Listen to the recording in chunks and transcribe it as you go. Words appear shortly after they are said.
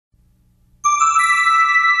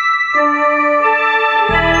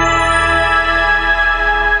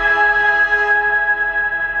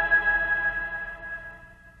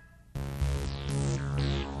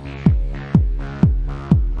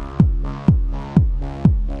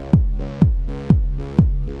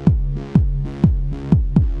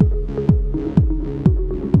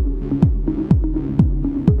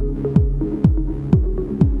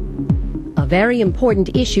A very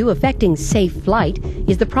important issue affecting safe flight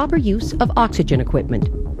is the proper use of oxygen equipment.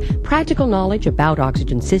 Practical knowledge about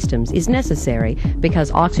oxygen systems is necessary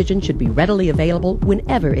because oxygen should be readily available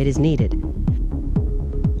whenever it is needed.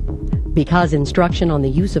 Because instruction on the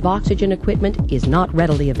use of oxygen equipment is not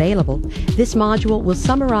readily available, this module will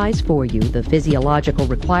summarize for you the physiological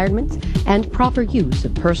requirements and proper use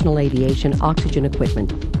of personal aviation oxygen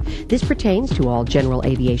equipment. This pertains to all general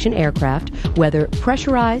aviation aircraft, whether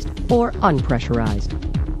pressurized or unpressurized.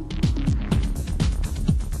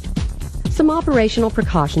 Some operational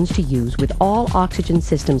precautions to use with all oxygen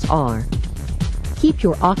systems are: keep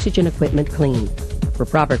your oxygen equipment clean. For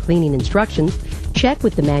proper cleaning instructions, check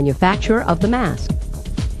with the manufacturer of the mask.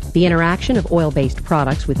 The interaction of oil-based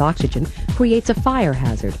products with oxygen creates a fire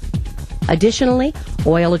hazard. Additionally,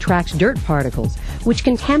 oil attracts dirt particles, which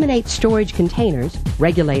contaminate storage containers,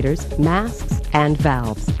 regulators, masks, and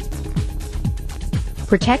valves.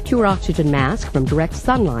 Protect your oxygen mask from direct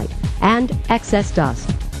sunlight and excess dust.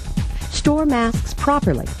 Store masks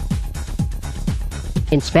properly.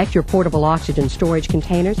 Inspect your portable oxygen storage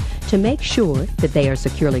containers to make sure that they are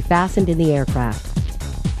securely fastened in the aircraft.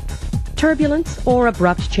 Turbulence or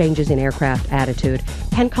abrupt changes in aircraft attitude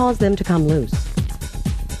can cause them to come loose.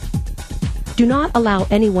 Do not allow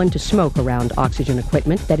anyone to smoke around oxygen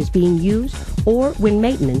equipment that is being used or when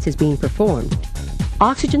maintenance is being performed.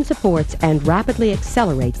 Oxygen supports and rapidly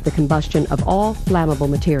accelerates the combustion of all flammable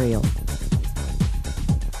material.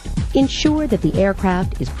 Ensure that the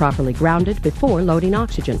aircraft is properly grounded before loading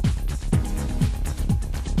oxygen.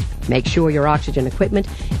 Make sure your oxygen equipment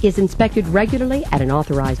is inspected regularly at an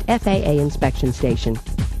authorized FAA inspection station.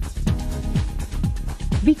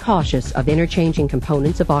 Be cautious of interchanging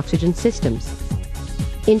components of oxygen systems.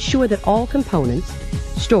 Ensure that all components,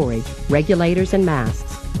 storage, regulators, and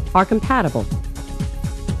masks are compatible.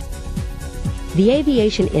 The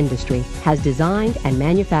aviation industry has designed and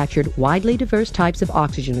manufactured widely diverse types of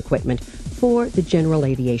oxygen equipment for the general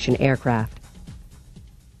aviation aircraft.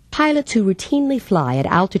 Pilots who routinely fly at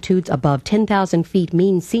altitudes above 10,000 feet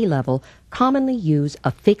mean sea level commonly use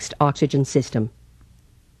a fixed oxygen system.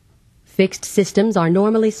 Fixed systems are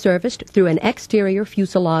normally serviced through an exterior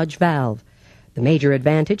fuselage valve. The major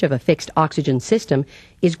advantage of a fixed oxygen system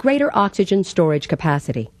is greater oxygen storage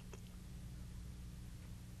capacity.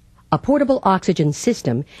 A portable oxygen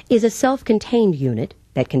system is a self-contained unit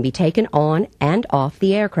that can be taken on and off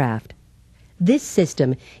the aircraft. This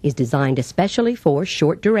system is designed especially for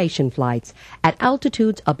short-duration flights at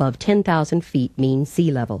altitudes above 10,000 feet mean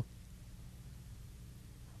sea level.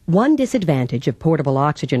 One disadvantage of portable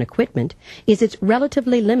oxygen equipment is its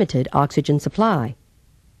relatively limited oxygen supply.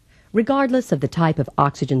 Regardless of the type of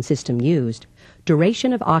oxygen system used,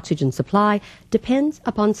 duration of oxygen supply depends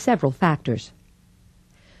upon several factors: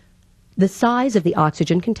 the size of the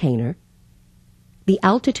oxygen container, the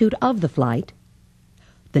altitude of the flight,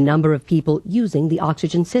 the number of people using the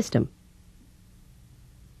oxygen system.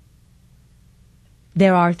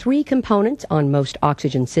 There are three components on most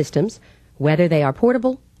oxygen systems, whether they are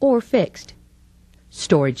portable or fixed: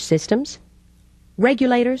 storage systems,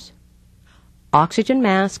 regulators, oxygen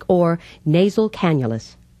mask or nasal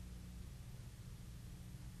cannulas.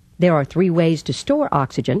 There are three ways to store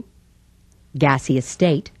oxygen: gaseous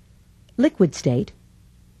state, liquid state,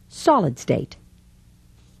 solid state.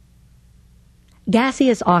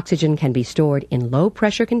 Gaseous oxygen can be stored in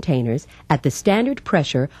low-pressure containers at the standard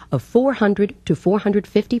pressure of 400 to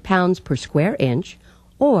 450 pounds per square inch,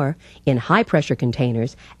 or in high-pressure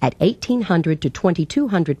containers at 1,800 to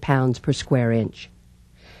 2,200 pounds per square inch.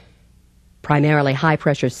 Primarily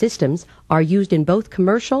high-pressure systems are used in both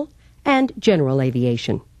commercial and general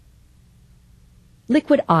aviation.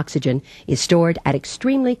 Liquid oxygen is stored at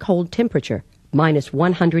extremely cold temperature, minus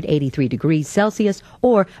 183 degrees Celsius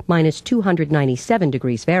or minus 297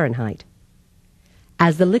 degrees Fahrenheit.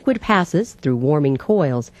 As the liquid passes through warming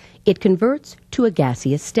coils, it converts to a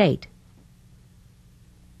gaseous state.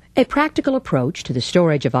 A practical approach to the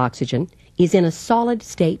storage of oxygen is in a solid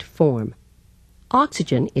state form.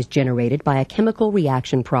 Oxygen is generated by a chemical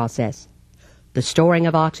reaction process. The storing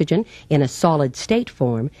of oxygen in a solid state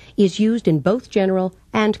form is used in both general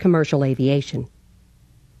and commercial aviation.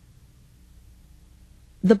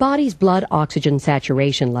 The body's blood oxygen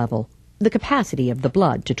saturation level, the capacity of the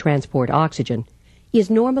blood to transport oxygen, is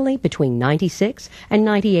normally between 96 and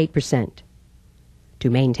 98%. To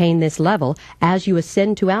maintain this level as you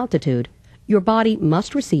ascend to altitude, your body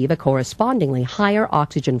must receive a correspondingly higher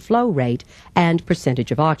oxygen flow rate and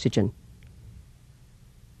percentage of oxygen.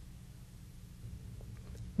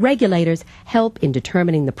 Regulators help in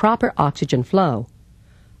determining the proper oxygen flow.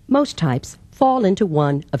 Most types fall into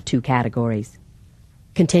one of two categories: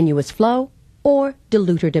 continuous flow or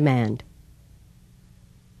diluter demand.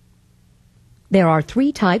 There are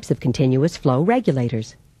three types of continuous flow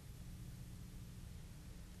regulators.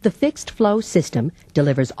 The fixed flow system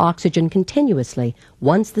delivers oxygen continuously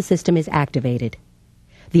once the system is activated.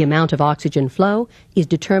 The amount of oxygen flow is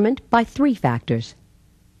determined by three factors: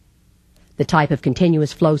 the type of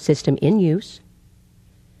continuous flow system in use,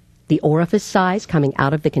 the orifice size coming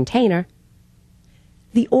out of the container,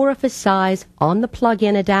 the orifice size on the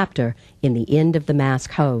plug-in adapter in the end of the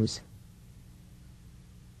mask hose.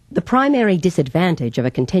 The primary disadvantage of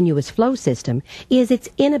a continuous flow system is its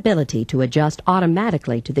inability to adjust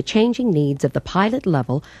automatically to the changing needs of the pilot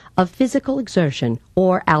level of physical exertion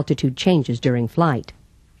or altitude changes during flight.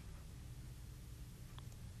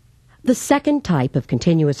 The second type of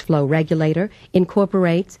continuous flow regulator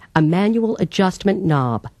incorporates a manual adjustment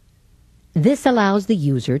knob. This allows the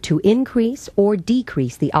user to increase or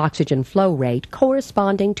decrease the oxygen flow rate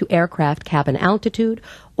corresponding to aircraft cabin altitude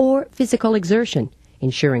or physical exertion,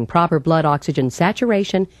 ensuring proper blood oxygen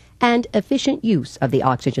saturation and efficient use of the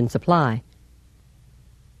oxygen supply.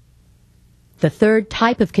 The third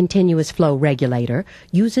type of continuous flow regulator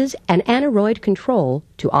uses an aneroid control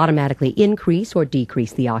to automatically increase or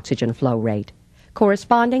decrease the oxygen flow rate,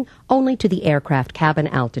 corresponding only to the aircraft cabin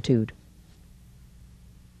altitude.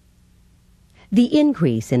 The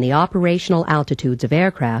increase in the operational altitudes of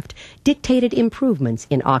aircraft dictated improvements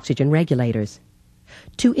in oxygen regulators.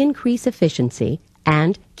 To increase efficiency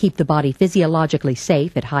and keep the body physiologically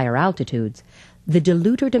safe at higher altitudes, the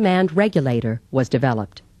diluter demand regulator was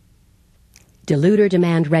developed. Diluter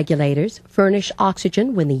demand regulators furnish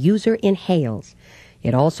oxygen when the user inhales.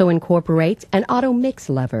 It also incorporates an auto mix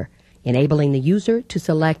lever, enabling the user to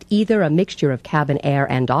select either a mixture of cabin air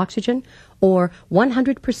and oxygen or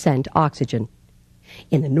 100% oxygen.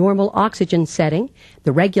 In the normal oxygen setting,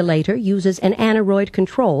 the regulator uses an aneroid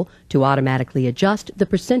control to automatically adjust the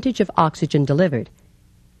percentage of oxygen delivered.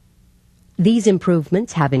 These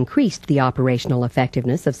improvements have increased the operational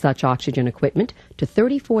effectiveness of such oxygen equipment to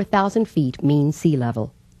 34,000 feet mean sea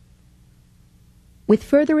level. With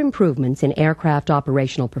further improvements in aircraft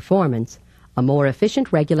operational performance, a more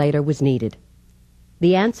efficient regulator was needed.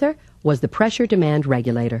 The answer was the pressure demand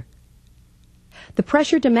regulator. The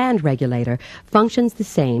pressure demand regulator functions the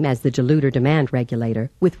same as the diluter demand regulator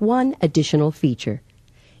with one additional feature.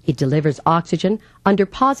 It delivers oxygen under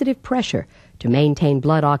positive pressure to maintain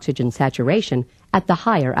blood oxygen saturation at the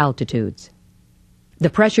higher altitudes. The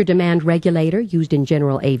pressure demand regulator used in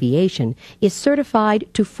general aviation is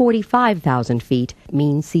certified to 45,000 feet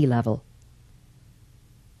mean sea level.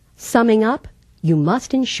 Summing up, you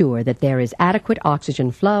must ensure that there is adequate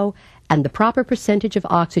oxygen flow and the proper percentage of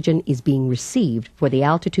oxygen is being received for the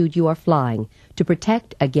altitude you are flying to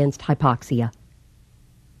protect against hypoxia.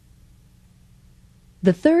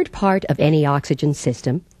 The third part of any oxygen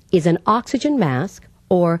system is an oxygen mask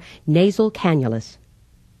or nasal cannulus.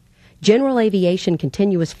 General aviation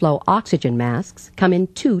continuous flow oxygen masks come in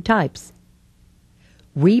two types: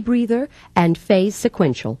 rebreather and phase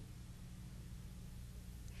sequential.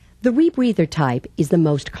 The rebreather type is the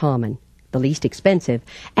most common, the least expensive,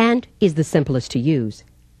 and is the simplest to use.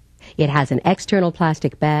 It has an external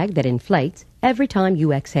plastic bag that inflates every time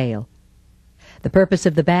you exhale. The purpose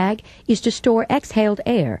of the bag is to store exhaled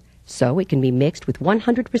air so it can be mixed with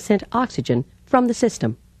 100% oxygen from the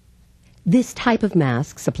system. This type of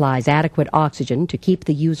mask supplies adequate oxygen to keep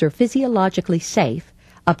the user physiologically safe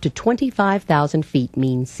up to 25,000 feet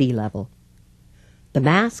mean sea level. The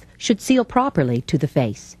mask should seal properly to the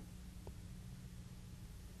face.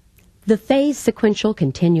 The phase sequential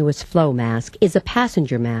continuous flow mask is a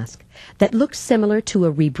passenger mask that looks similar to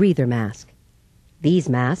a rebreather mask. These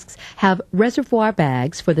masks have reservoir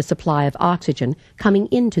bags for the supply of oxygen coming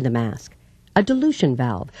into the mask, a dilution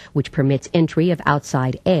valve which permits entry of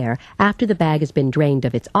outside air after the bag has been drained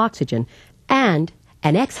of its oxygen, and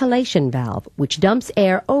an exhalation valve which dumps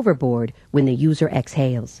air overboard when the user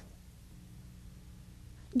exhales.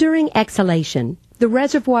 During exhalation, the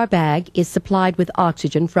reservoir bag is supplied with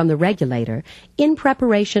oxygen from the regulator in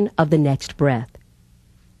preparation of the next breath.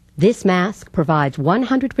 This mask provides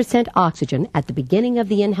 100% oxygen at the beginning of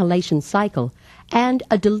the inhalation cycle and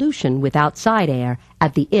a dilution with outside air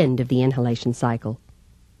at the end of the inhalation cycle.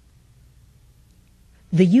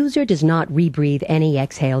 The user does not rebreathe any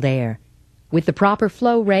exhaled air. With the proper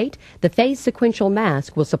flow rate, the phase sequential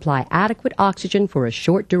mask will supply adequate oxygen for a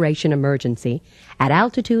short duration emergency at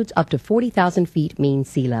altitudes up to 40,000 feet mean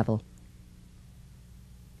sea level.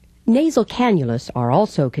 Nasal cannulas are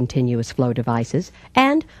also continuous flow devices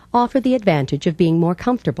and offer the advantage of being more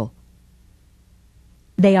comfortable.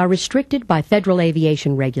 They are restricted by federal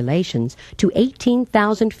aviation regulations to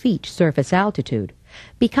 18,000 feet surface altitude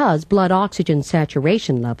because blood oxygen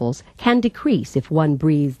saturation levels can decrease if one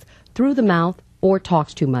breathes through the mouth or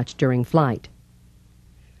talks too much during flight.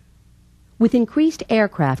 With increased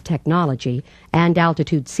aircraft technology and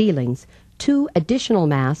altitude ceilings, 2 additional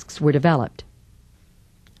masks were developed.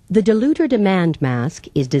 The diluter demand mask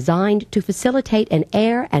is designed to facilitate an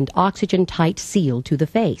air and oxygen-tight seal to the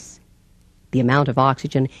face. The amount of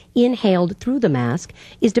oxygen inhaled through the mask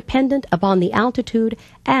is dependent upon the altitude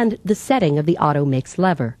and the setting of the auto-mix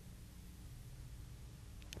lever.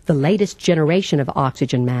 The latest generation of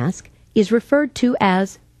oxygen mask is referred to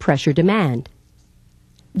as pressure demand.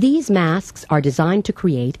 These masks are designed to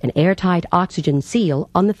create an airtight oxygen seal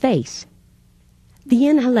on the face. The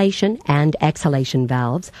inhalation and exhalation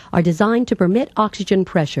valves are designed to permit oxygen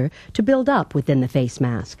pressure to build up within the face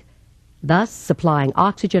mask, thus supplying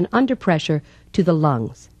oxygen under pressure to the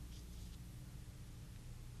lungs.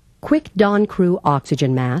 Quick Dawn Crew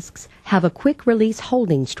oxygen masks have a quick-release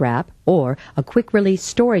holding strap or a quick-release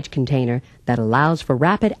storage container that allows for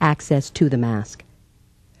rapid access to the mask.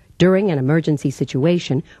 During an emergency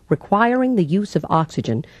situation requiring the use of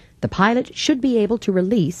oxygen, the pilot should be able to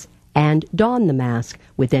release and don the mask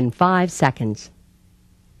within 5 seconds.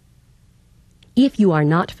 If you are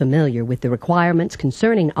not familiar with the requirements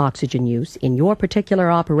concerning oxygen use in your particular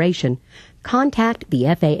operation, contact the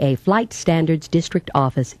FAA Flight Standards District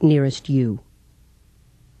Office nearest you.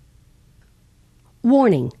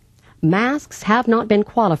 Warning: masks have not been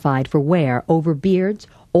qualified for wear over beards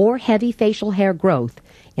or heavy facial hair growth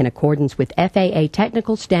in accordance with FAA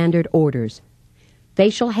technical standard orders.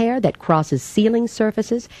 Facial hair that crosses sealing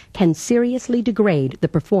surfaces can seriously degrade the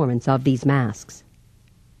performance of these masks.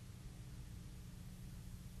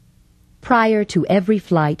 Prior to every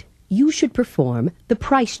flight, you should perform the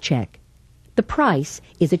price check. The price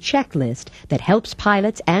is a checklist that helps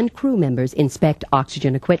pilots and crew members inspect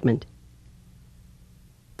oxygen equipment.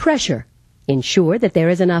 Pressure. Ensure that there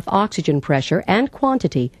is enough oxygen pressure and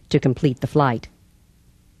quantity to complete the flight.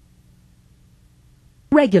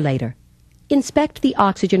 Regulator. Inspect the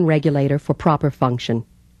oxygen regulator for proper function.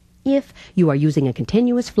 If you are using a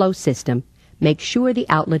continuous flow system, make sure the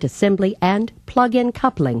outlet assembly and plug-in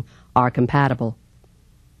coupling are compatible.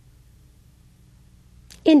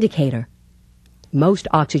 Indicator. Most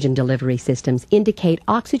oxygen delivery systems indicate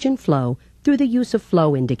oxygen flow through the use of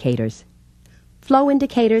flow indicators. Flow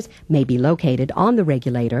indicators may be located on the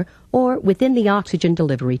regulator or within the oxygen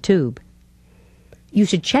delivery tube. You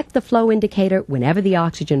should check the flow indicator whenever the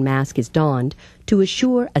oxygen mask is donned to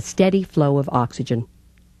assure a steady flow of oxygen.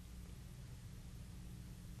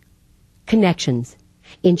 Connections.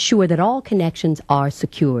 Ensure that all connections are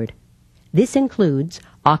secured. This includes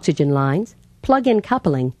oxygen lines, plug-in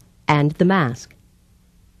coupling, and the mask.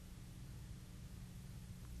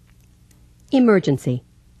 Emergency.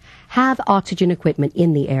 Have oxygen equipment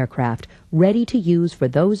in the aircraft ready to use for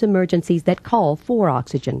those emergencies that call for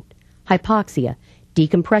oxygen: hypoxia,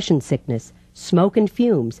 decompression sickness, smoke and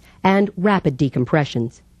fumes, and rapid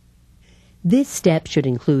decompressions. This step should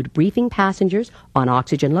include briefing passengers on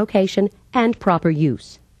oxygen location and proper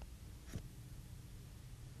use.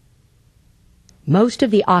 Most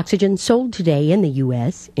of the oxygen sold today in the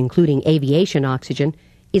U.S., including aviation oxygen,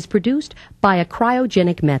 is produced by a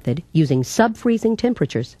cryogenic method using sub-freezing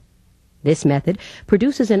temperatures. This method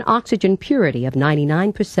produces an oxygen purity of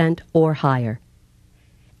 99% or higher.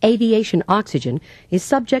 Aviation oxygen is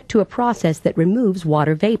subject to a process that removes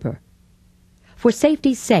water vapor. For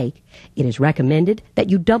safety's sake, it is recommended that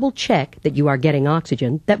you double-check that you are getting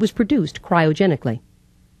oxygen that was produced cryogenically.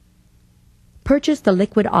 Purchase the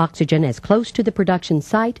liquid oxygen as close to the production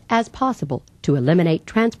site as possible to eliminate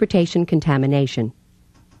transportation contamination.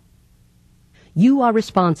 You are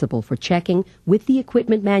responsible for checking with the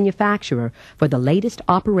equipment manufacturer for the latest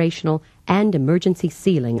operational and emergency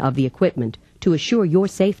sealing of the equipment to assure your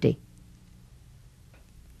safety.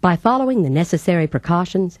 By following the necessary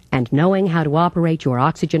precautions and knowing how to operate your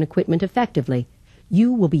oxygen equipment effectively,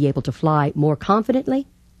 you will be able to fly more confidently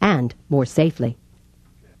and more safely.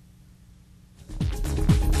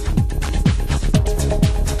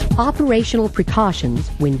 Operational precautions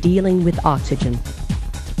when dealing with oxygen.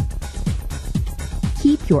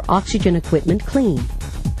 Keep your oxygen equipment clean.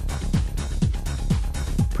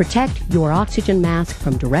 Protect your oxygen mask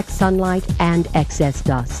from direct sunlight and excess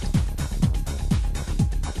dust.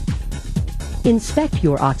 Inspect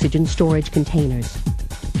your oxygen storage containers.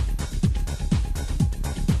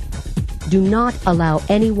 Do not allow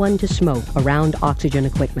anyone to smoke around oxygen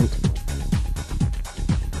equipment.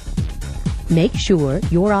 Make sure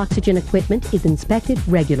your oxygen equipment is inspected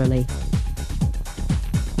regularly.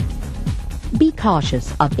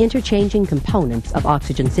 cautious of interchanging components of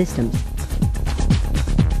oxygen systems.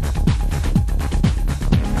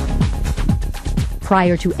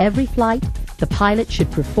 Prior to every flight, the pilot should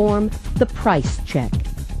perform the price check.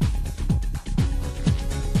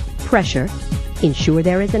 Pressure. Ensure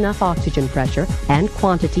there is enough oxygen pressure and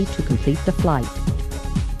quantity to complete the flight.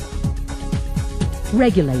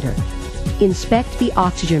 Regulator. Inspect the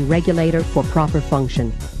oxygen regulator for proper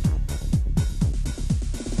function.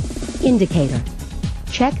 Indicator.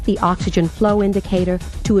 Check the oxygen flow indicator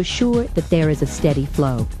to assure that there is a steady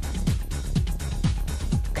flow.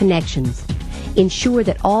 Connections. Ensure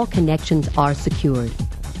that all connections are secured.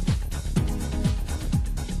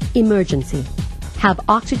 Emergency. Have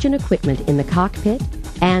oxygen equipment in the cockpit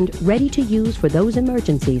and ready to use for those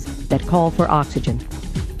emergencies that call for oxygen.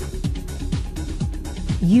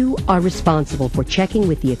 You are responsible for checking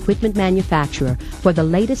with the equipment manufacturer for the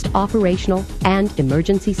latest operational and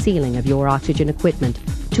emergency sealing of your oxygen equipment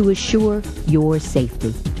to assure your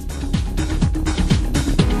safety.